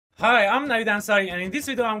Hi, I'm Navid Ansari, and in this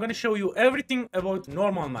video I'm going to show you everything about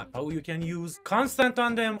normal map, how you can use constant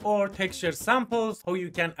on them or texture samples, how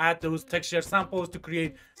you can add those texture samples to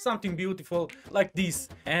create something beautiful like this.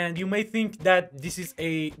 And you may think that this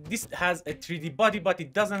has a 3D body, but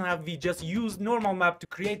it doesn't have. We just use normal map to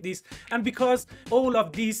create this, and because all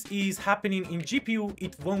of this is happening in GPU,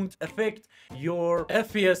 it won't affect your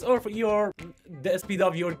FPS or the speed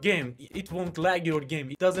of your game. It won't lag your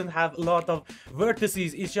game. It doesn't have a lot of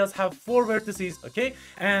vertices. It just have 4 vertices, okay,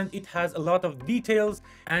 and it has a lot of details,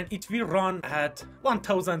 and it will run at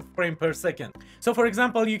 1000 frames per second. So for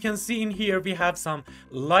example, you can see in here we have some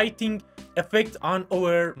lighting effect on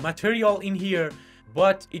our material in here,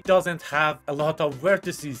 but it doesn't have a lot of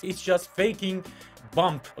vertices. It's just faking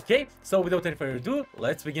bump. Okay, so without any further ado,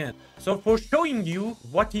 let's begin. So for showing you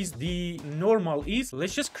what is the normal is,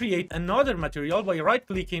 let's just create another material by right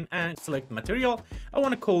clicking and select material. I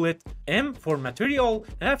want to call it M for material,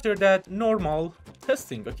 and after that normal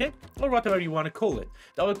testing, okay, or whatever you want to call it.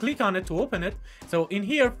 I will click on it to open it. So in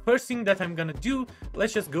here, first thing that I'm gonna do,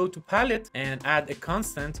 let's just go to palette and add a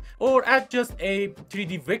constant, or add just a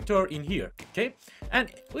 3D vector in here, okay, and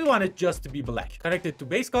we want it just to be black. Connect it to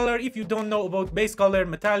base color. If you don't know about base color,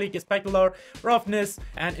 metallic, specular, roughness,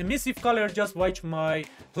 and emissive color, just watch my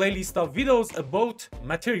playlist of videos about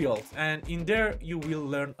materials, and in there you will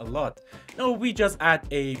learn a lot. Now we just add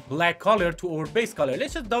a black color to our base color.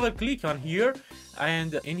 Let's just double click on here,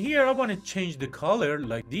 and in here I want to change the color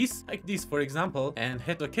like this for example, and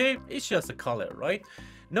hit OK. It's just a color, right?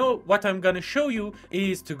 Now what I'm gonna show you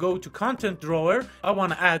is to go to content drawer. I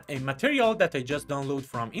want to add a material that I just download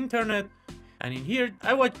from internet, and in here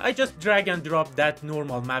I just drag and drop that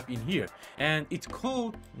normal map in here, and it's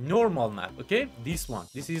called normal map. Okay, this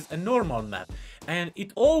is a normal map, and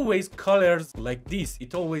it always colors like this.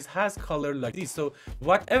 It always has color like this. So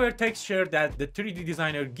whatever texture that the 3D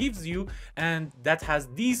designer gives you and that has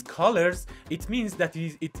these colors, it means that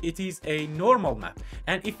it is a normal map.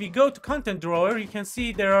 And if we go to content drawer, you can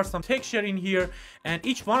see there are some texture in here, and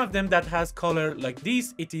each one of them that has color like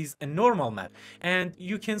this, it is a normal map. And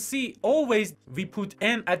you can see always we put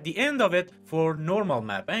n at the end of it for normal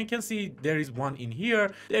map, and you can see there is one in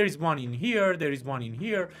here, there is one in here, there is one in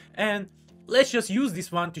here, and let's just use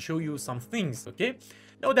this one to show you some things. Okay,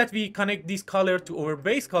 now that we connect this color to our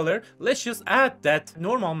base color, let's just add that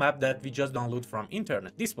normal map that we just download from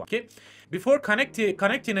internet, this one. Okay, before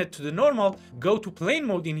connecting it to the normal, go to plane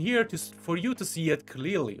mode in here for you to see it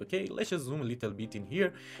clearly. Okay, let's just zoom a little bit in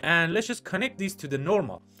here, and let's just connect this to the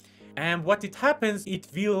normal, and what it happens, it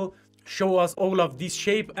will show us all of this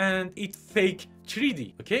shape, and it fake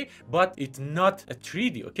 3D, okay, but it's not a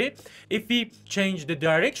 3D. Okay, if we change the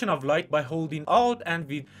direction of light by holding Alt and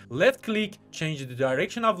with left click change the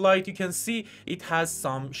direction of light, you can see it has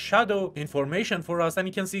some shadow information for us, and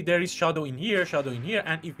you can see there is shadow in here,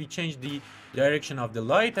 and if we change the direction of the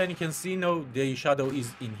light, and you can see now the shadow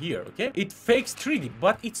is in here. Okay, it fakes 3D,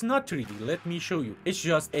 but it's not 3D. Let me show you. It's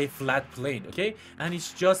just a flat plane, okay, and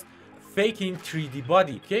it's just faking 3D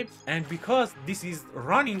body. Okay, and because this is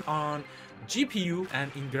running on GPU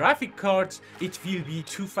and in graphic cards, it will be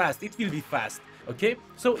too fast, it will be fast. Okay,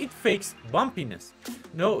 so it fakes bumpiness.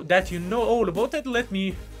 Now that you know all about it, let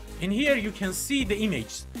me, in here you can see the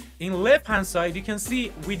image. In left hand side you can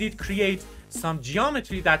see we did create some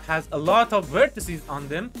geometry that has a lot of vertices on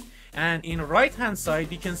them, and in right hand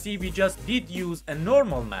side you can see we just did use a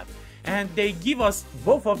normal map, and they give us,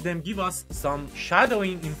 both of them give us some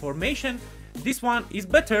shadowing information. This one is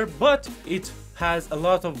better, but it has a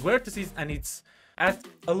lot of vertices, and it's at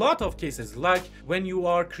a lot of cases, like when you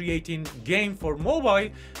are creating game for mobile,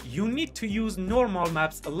 you need to use normal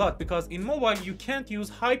maps a lot, because in mobile you can't use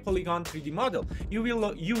high polygon 3D model, you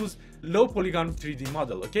will use low polygon 3D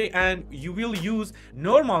model. Okay, and you will use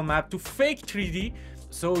normal map to fake 3D,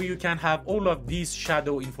 so you can have all of these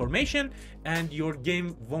shadow information and your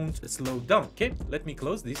game won't slow down. Okay, let me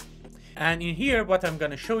close this. And in here, what I'm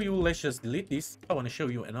gonna show you, let's just delete this. I want to show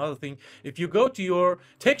you another thing. If you go to your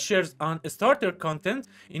textures on starter content,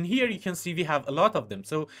 in here you can see we have a lot of them.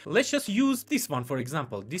 So let's just use this one for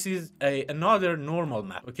example. This is another normal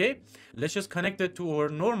map. Okay, let's just connect it to our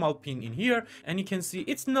normal pin in here, and you can see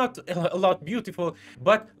it's not a lot beautiful,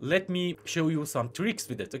 but let me show you some tricks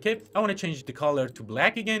with it. Okay, I want to change the color to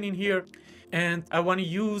black again in here, and I want to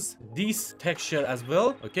use this texture as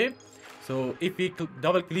well. Okay, So if we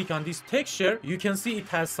double click on this texture, you can see it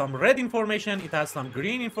has some red information, it has some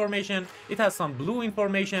green information, it has some blue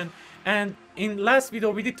information. And in last video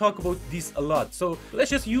we did talk about this a lot, so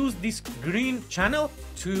let's just use this green channel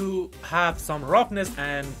to have some roughness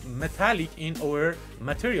and metallic in our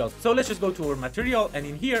material. So let's just go to our material, and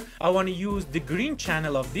in here I want to use the green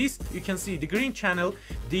channel of this. You can see the green channel,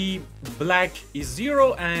 the black is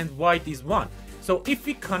 0 and white is 1. So if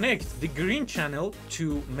we connect the green channel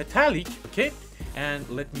to metallic, okay, and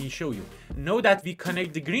let me show you. Know that we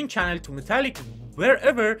connect the green channel to metallic.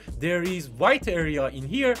 Wherever there is white area in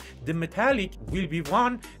here, the metallic will be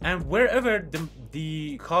 1, and wherever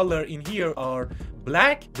the color in here are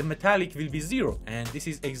black, the metallic will be 0. And this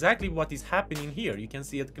is exactly what is happening here. You can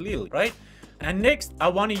see it clearly, right? And next I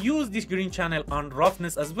want to use this green channel on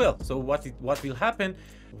roughness as well. So what will happen,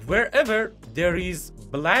 wherever there is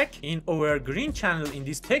black in our green channel in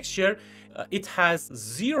this texture, it has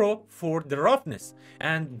 0 for the roughness,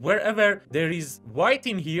 and wherever there is white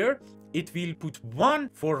in here, it will put 1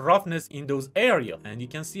 for roughness in those areas, and you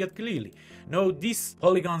can see it clearly. Now these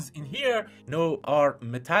polygons in here are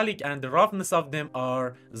metallic, and the roughness of them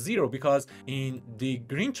are 0, because in the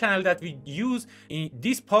green channel that we use,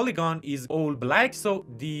 this polygon is all black, so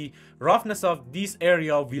the roughness of this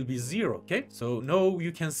area will be 0. Okay, so now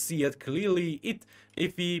you can see it clearly.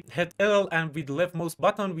 If we hit L and with the leftmost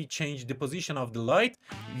button we change the position of the light,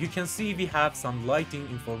 you can see we have some lighting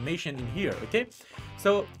information in here. Okay,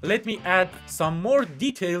 so let me add some more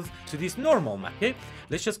details to this normal map. Okay,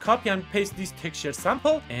 let's just copy and paste this texture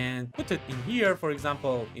sample and put it in here, for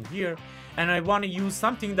example in here, and I want to use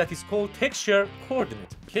something that is called texture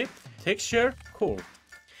coordinate. Okay, texture coord.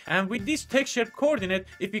 And with this texture coordinate,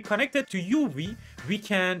 if we connect it to UV, we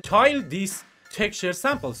can tile this texture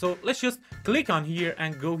sample. So let's just click on here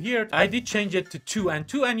and go here. I did change it to 2 and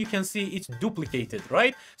 2, and you can see it's duplicated,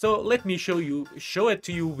 right? So let me show it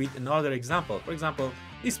to you with another example. For example,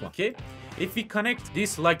 this one. Okay, if we connect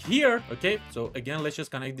this like here, okay, so again let's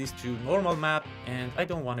just connect this to normal map, and I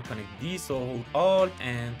don't want to connect these, so hold Alt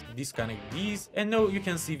and disconnect these, and now you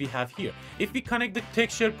can see we have here. If we connect the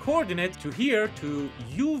texture coordinate to here, to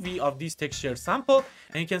UV of this texture sample,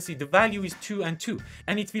 and you can see the value is 2 and 2,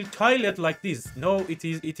 and it will tile it like this. No, it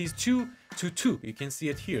is 2 to 2. You can see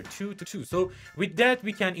it here, 2 to 2. So with that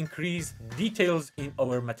we can increase details in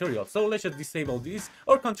our material. So let's just disable this,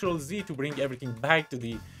 or Control Z to bring everything back to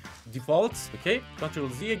the defaults. Okay, Control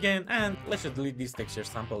Z again, and let's just delete this texture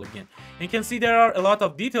sample again. And you can see there are a lot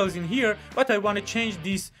of details in here, but I want to change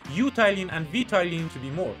this U tiling and V tiling to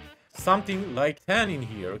be more, something like 10 in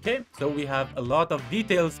here. Okay, so we have a lot of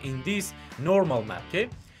details in this normal map. Okay,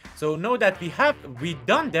 so now that we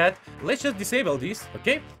done that, let's just disable this,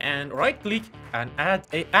 okay, and right click and add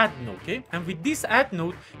a add node. Okay, and with this add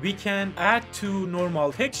node we can add 2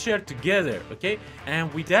 normal texture together. Okay,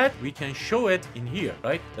 and with that we can show it in here,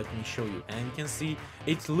 right? Let me show you, and you can see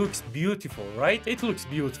it looks beautiful, right? It looks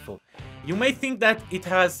beautiful. You may think that it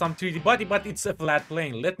has some 3D body, but it's a flat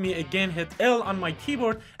plane. Let me again hit L on my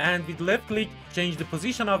keyboard, and with left click change the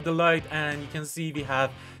position of the light, and you can see we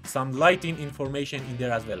have some lighting information in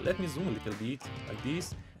there as well. Let me zoom a little bit like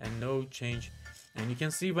this, and now change, and you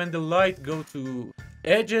can see when the light go to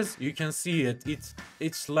edges, you can see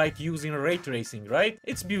it's like using ray tracing, right?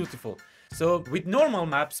 It's beautiful. So with normal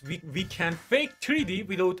maps, we can fake 3D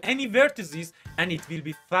without any vertices, and it will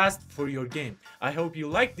be fast for your game. I hope you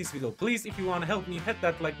like this video. Please, if you want to help me, hit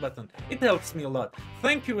that like button. It helps me a lot.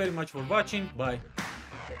 Thank you very much for watching. Bye.